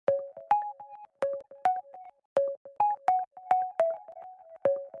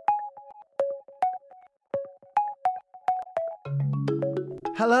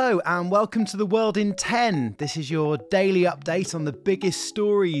Hello and welcome to The World in 10. This is your daily update on the biggest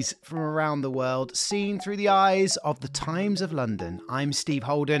stories from around the world, seen through the eyes of the Times of London. I'm Steve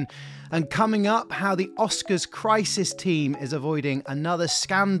Holden, and coming up, how the Oscars crisis team is avoiding another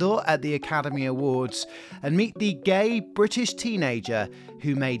scandal at the Academy Awards, and meet the gay British teenager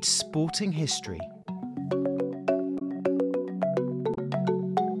who made sporting history.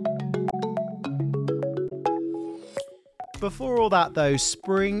 Before all that though,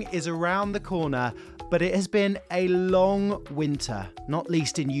 spring is around the corner, but it has been a long winter, not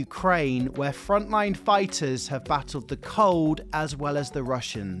least in Ukraine, where frontline fighters have battled the cold as well as the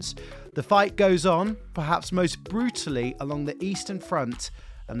Russians. The fight goes on, perhaps most brutally, along the Eastern Front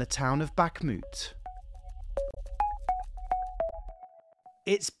and the town of Bakhmut.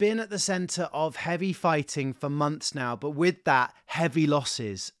 It's been at the centre of heavy fighting for months now, but with that, heavy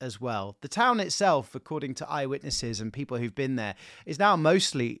losses as well. The town itself, according to eyewitnesses and people who've been there, is now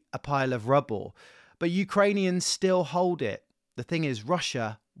mostly a pile of rubble. But Ukrainians still hold it. The thing is,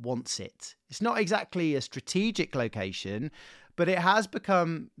 Russia wants it. It's not exactly a strategic location, but it has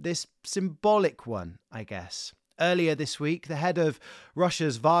become this symbolic one, I guess. Earlier this week, the head of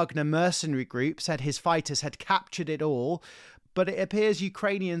Russia's Wagner mercenary group said his fighters had captured it all, but it appears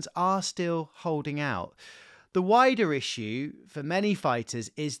Ukrainians are still holding out. The wider issue for many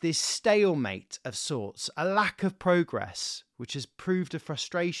fighters is this stalemate of sorts, a lack of progress, which has proved a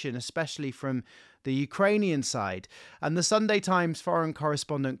frustration, especially from the Ukrainian side. And the Sunday Times foreign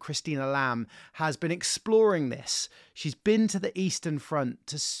correspondent Christina Lamb has been exploring this. She's been to the Eastern Front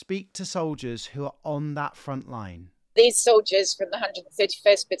to speak to soldiers who are on that front line. These soldiers from the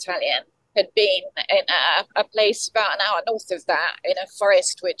 131st Battalion had been in a place about an hour north of that, in a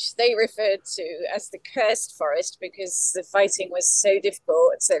forest which they referred to as the cursed forest because the fighting was so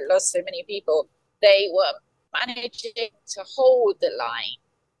difficult and so lost so many people. They were managing to hold the line,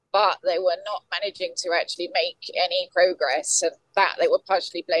 but they were not managing to actually make any progress, and that they were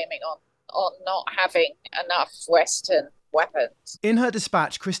partially blaming on not having enough Western weapons. In her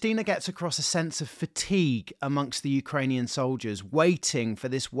dispatch, Christina gets across a sense of fatigue amongst the Ukrainian soldiers waiting for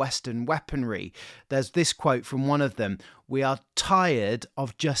this Western weaponry. There's this quote from one of them: "We are tired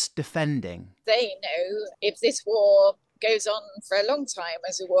of just defending." They know if this war goes on for a long time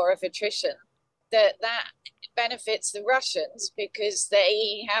as a war of attrition, that benefits the Russians because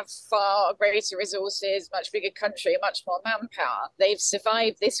they have far greater resources, much bigger country, much more manpower. They've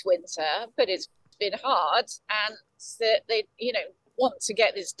survived this winter, but it's been hard, and that they want to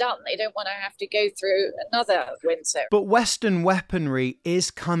get this done. They don't want to have to go through another winter. But Western weaponry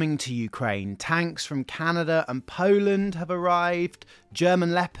is coming to Ukraine. Tanks from Canada and Poland have arrived.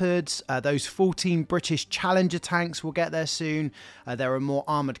 German Leopards, those 14 British Challenger tanks will get there soon. There are more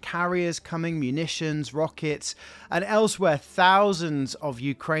armoured carriers coming, munitions, rockets. And elsewhere, thousands of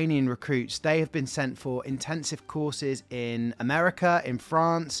Ukrainian recruits, they have been sent for intensive courses in America, in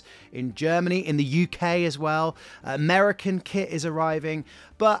France, in Germany, in the UK as well. American kit is arriving.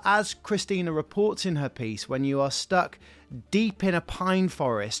 But as Christina reports in her piece, when you are stuck deep in a pine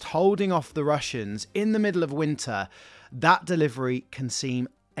forest, holding off the Russians in the middle of winter, that delivery can seem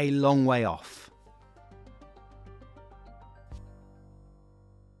a long way off.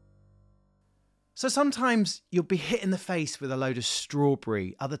 So sometimes you'll be hit in the face with a load of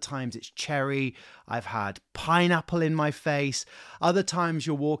strawberry. Other times it's cherry. I've had pineapple in my face. Other times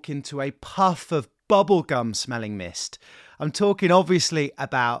you'll walk into a puff of bubblegum smelling mist. I'm talking obviously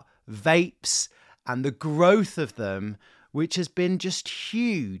about vapes and the growth of them, which has been just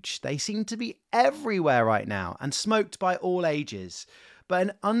huge. They seem to be everywhere right now and smoked by all ages. But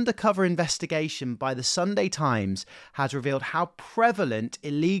an undercover investigation by the Sunday Times has revealed how prevalent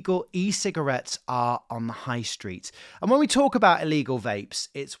illegal e-cigarettes are on the high street. And when we talk about illegal vapes,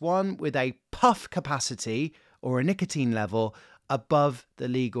 it's one with a puff capacity or a nicotine level above the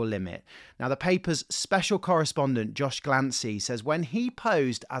legal limit. Now, the paper's special correspondent, Josh Glancy, says when he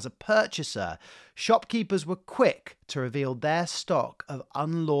posed as a purchaser, shopkeepers were quick to reveal their stock of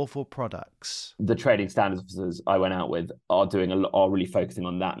unlawful products. The trading standards officers I went out with are really focusing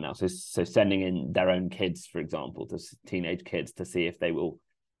on that now. So sending in their own kids, for example, to teenage kids to see if they will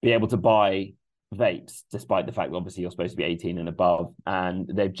be able to buy vapes, despite the fact that obviously you're supposed to be 18 and above. And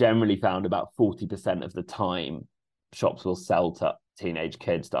they've generally found about 40% of the time shops will sell to teenage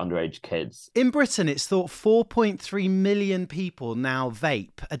kids, to underage kids. In Britain, it's thought 4.3 million people now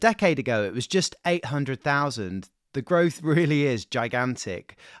vape. A decade ago, it was just 800,000. The growth really is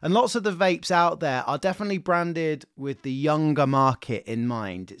gigantic. And lots of the vapes out there are definitely branded with the younger market in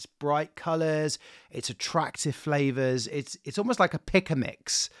mind. It's bright colours, it's attractive flavours, it's almost like a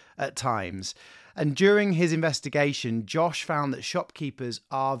pick-a-mix at times. And during his investigation, Josh found that shopkeepers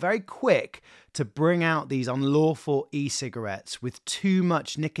are very quick to bring out these unlawful e-cigarettes with too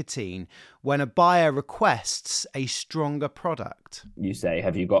much nicotine when a buyer requests a stronger product. You say,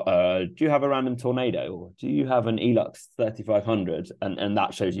 do you have a random Tornado? Or do you have an Elux 3500? And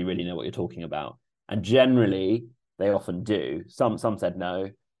that shows you really know what you're talking about. And generally, they often do. Some said no,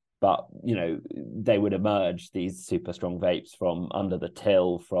 but, they would emerge, these super strong vapes, from under the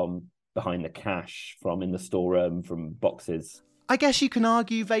till, from behind the cash, from in the storeroom, from boxes. I guess you can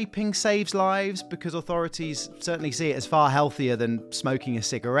argue vaping saves lives because authorities certainly see it as far healthier than smoking a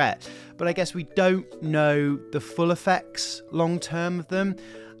cigarette. But I guess we don't know the full effects long term of them.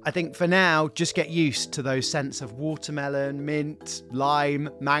 I think for now, just get used to those scents of watermelon, mint, lime,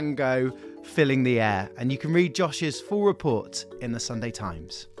 mango filling the air. And you can read Josh's full report in the Sunday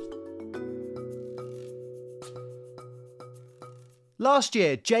Times. Last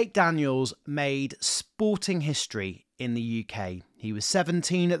year, Jake Daniels made sporting history in the UK. He was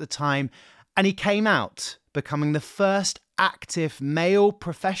 17 at the time, and he came out, becoming the first active male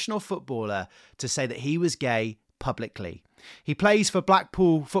professional footballer to say that he was gay publicly. He plays for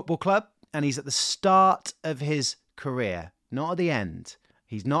Blackpool Football Club, and he's at the start of his career, not at the end.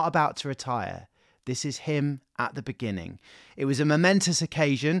 He's not about to retire. This is him at the beginning. It was a momentous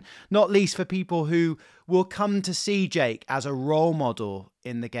occasion, not least for people who will come to see Jake as a role model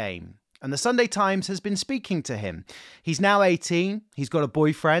in the game. And the Sunday Times has been speaking to him. He's now 18, he's got a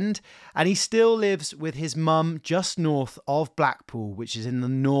boyfriend, and he still lives with his mum just north of Blackpool, which is in the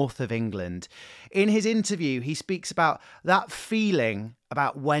north of England. In his interview, he speaks about that feeling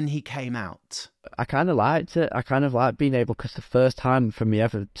about when he came out. I kind of liked it. I kind of liked being able, because the first time for me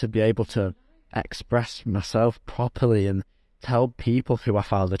ever to be able to express myself properly and tell people who I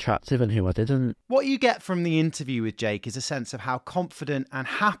found attractive and who I didn't. What you get from the interview with Jake is a sense of how confident and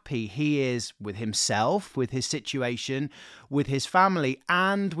happy he is with himself, with his situation, with his family,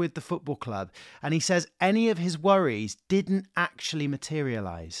 and with the football club. And he says any of his worries didn't actually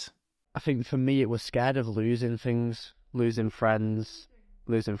materialise. I think for me it was scared of losing things, losing friends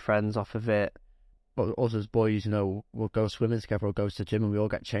off of it. But us as boys, we'll go swimming together or go to the gym and we all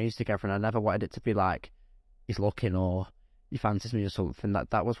get changed together, and I never wanted it to be like he's looking or he fancies me or something.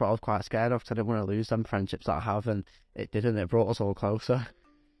 That was what I was quite scared of, because I didn't want to lose them friendships that I have, and it didn't. It brought us all closer,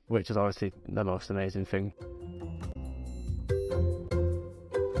 which is obviously the most amazing thing.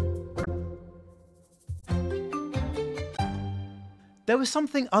 There was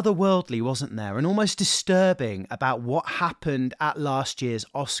something otherworldly, wasn't there, and almost disturbing about what happened at last year's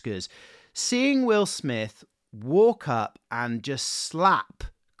Oscars. Seeing Will Smith walk up and just slap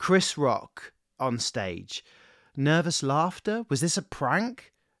Chris Rock on stage. Nervous laughter? Was this a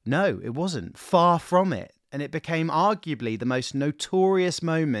prank? No, it wasn't. Far from it. And it became arguably the most notorious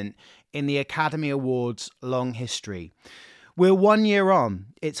moment in the Academy Awards' long history. We're 1 year on.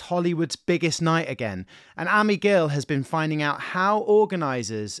 It's Hollywood's biggest night again. And Amy Gill has been finding out how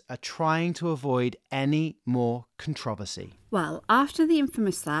organisers are trying to avoid any more controversy. Well, after the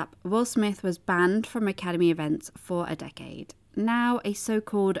infamous slap, Will Smith was banned from Academy events for a decade. Now a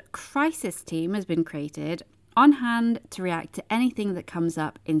so-called crisis team has been created, on hand to react to anything that comes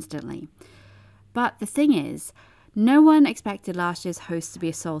up instantly. But the thing is, no one expected last year's host to be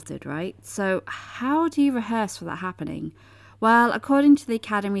assaulted, right? So how do you rehearse for that happening? Well, according to the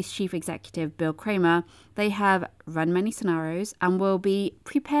Academy's chief executive, Bill Kramer, they have run many scenarios and will be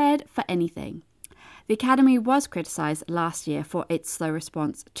prepared for anything. The Academy was criticised last year for its slow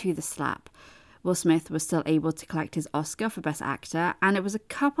response to the slap. Will Smith was still able to collect his Oscar for Best Actor, and it was a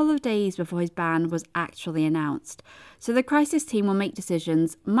couple of days before his ban was actually announced. So the crisis team will make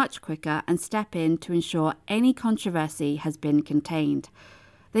decisions much quicker and step in to ensure any controversy has been contained.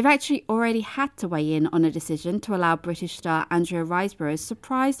 They've actually already had to weigh in on a decision to allow British star Andrea Riseborough's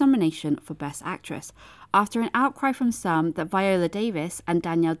surprise nomination for Best Actress, after an outcry from some that Viola Davis and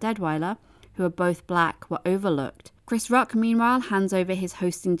Danielle Deadwyler, who are both black, were overlooked. Chris Rock, meanwhile, hands over his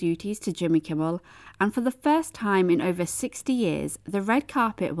hosting duties to Jimmy Kimmel, and for the first time in over 60 years, the red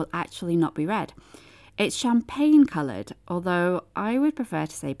carpet will actually not be red. It's champagne-coloured, although I would prefer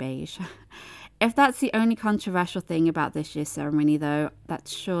to say beige. If that's the only controversial thing about this year's ceremony, though,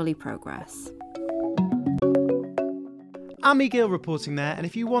 that's surely progress. Amy Gill reporting there, and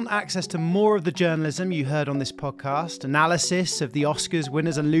if you want access to more of the journalism you heard on this podcast, analysis of the Oscars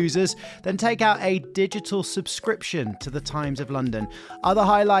winners and losers, then take out a digital subscription to the Times of London. Other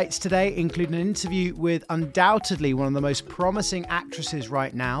highlights today include an interview with undoubtedly one of the most promising actresses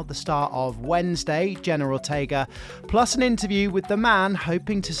right now, the star of Wednesday, Jenna Ortega, plus an interview with the man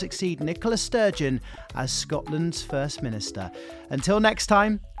hoping to succeed Nicola Sturgeon as Scotland's First Minister. Until next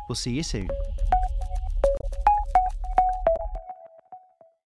time, we'll see you soon.